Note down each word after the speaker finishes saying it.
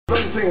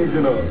Some things,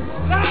 you know.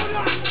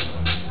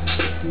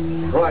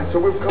 Right, so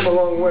we've come a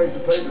long way to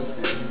play this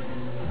game.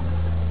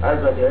 As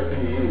a Hed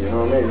Pe, you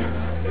know what I mean?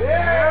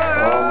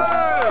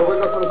 Yeah! So we've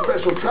got some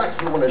special tracks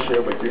we want to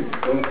share with you.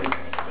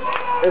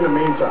 In the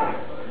meantime.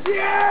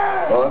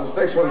 Yeah!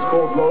 This next one's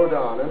called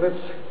Lowdown, and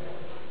it's,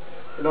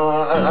 you know,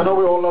 I know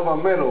we all love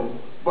our metal,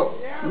 but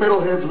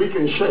metalheads we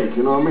can shake,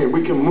 you know what I mean?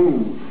 We can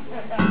move.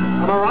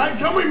 Am I right?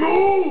 Can we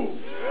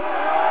move?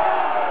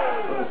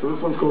 So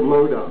this one's called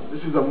Lowdown.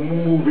 This is a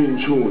moving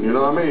tune, you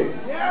know what I mean?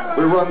 Yeah.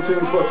 We run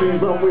things for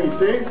things, don't we?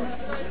 See?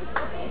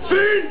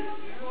 See?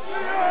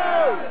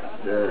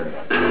 Yeah.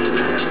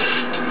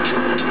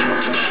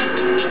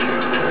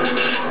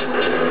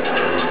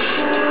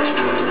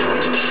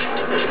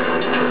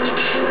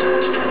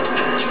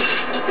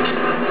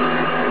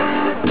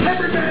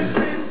 Every man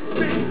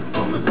spin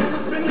on the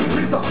spinning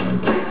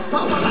rhythm.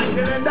 How I like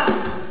it and that.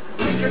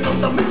 Thinking of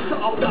the mixture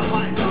of the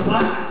high and the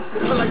high.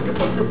 I like it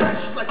fucking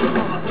fresh, like a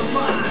heart of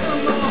mine.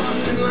 I'm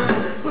lost in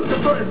line, put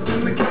the first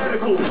in the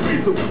category.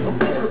 Reason I'm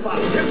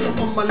fortified, get up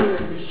on my little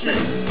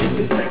shit.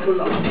 It's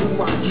secular, I do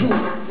my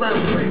truth.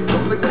 Round straight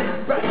from the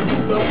gate back to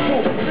the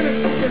pool.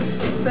 Finish against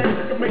the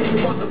stand, can make you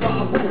want the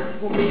bar room.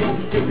 For me, on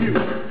the view.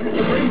 Put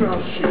the ring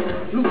around shit,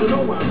 lose the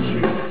know I'm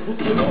shit. Put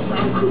the know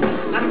I'm cool.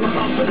 And I'm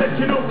about to let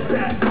you know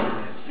that.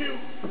 You,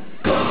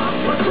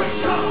 my quick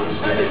car,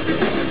 and if you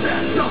think it's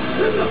that stuff,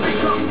 then the big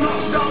come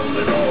knock down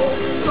the door.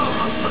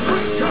 My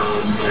quick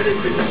car, and if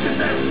you think it's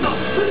that stuff,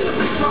 then the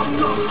big come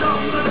knock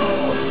down the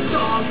door.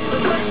 My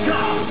quick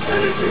car,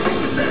 and if you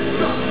think it's that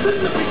stuff, then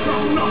the big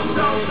come knock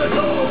down the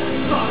door.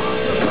 My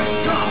quick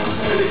car,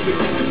 and if you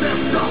think it's that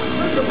stuff,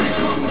 then the big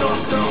come knock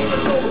down the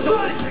door.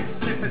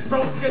 If it's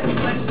broken,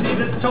 let's see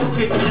the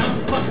token.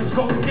 Young fucking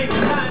smoking,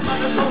 time on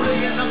the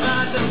holy and the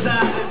man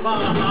decided for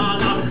the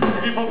honor.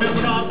 People will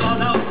come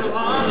on out to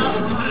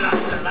honor.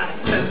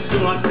 Let's do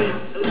our thing,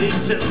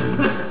 legion.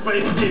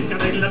 Space kick and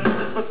they left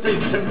us for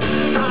station.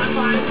 Time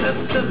finds us,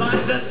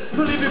 divided.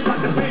 To leave you back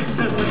to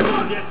patience with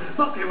target.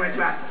 Fuck you with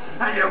that,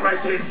 and your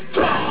race is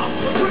strong.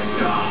 Quick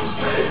car,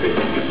 and if you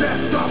think it's that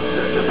stuff,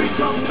 then the beat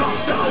come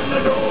knock down the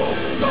door.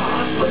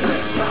 Start for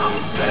quick car,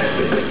 and if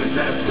you think it's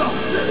that stuff,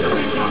 then the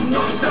beat come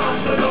knock down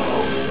the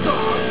door.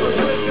 Start for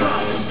quick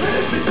car, and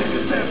if you think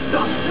it's that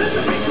stuff, then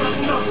the beat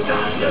come knock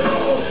down the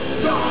door.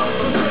 Start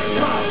for quick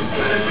car,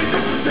 and if you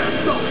think it's that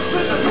stuff,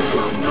 then the beat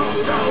come knock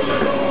down the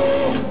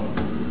door.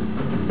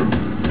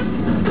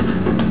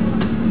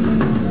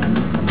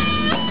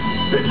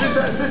 This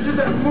is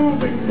that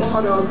moving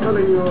part I was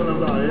telling you all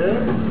about,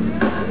 yeah?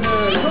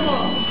 Yeah, come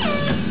on.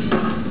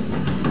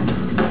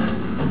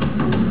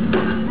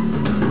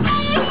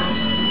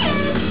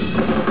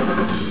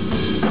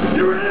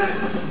 You ready?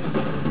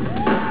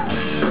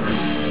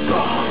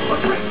 Start for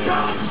quick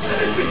car, and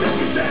if you think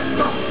it's that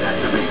stuff, that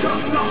the beat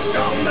come knock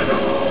down the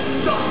door.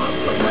 Start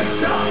for quick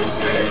car,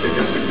 and if you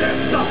think it's that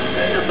stuff,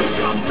 that the beat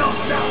come knock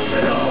down the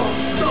door.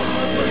 Start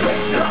for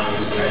quick car,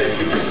 and if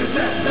you think it's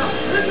that stuff,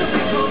 then the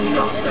beat come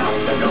knock down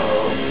the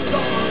door.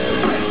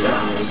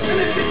 And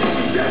if you think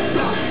it's that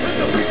stuff, then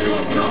the beat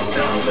come knock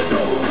down the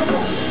door.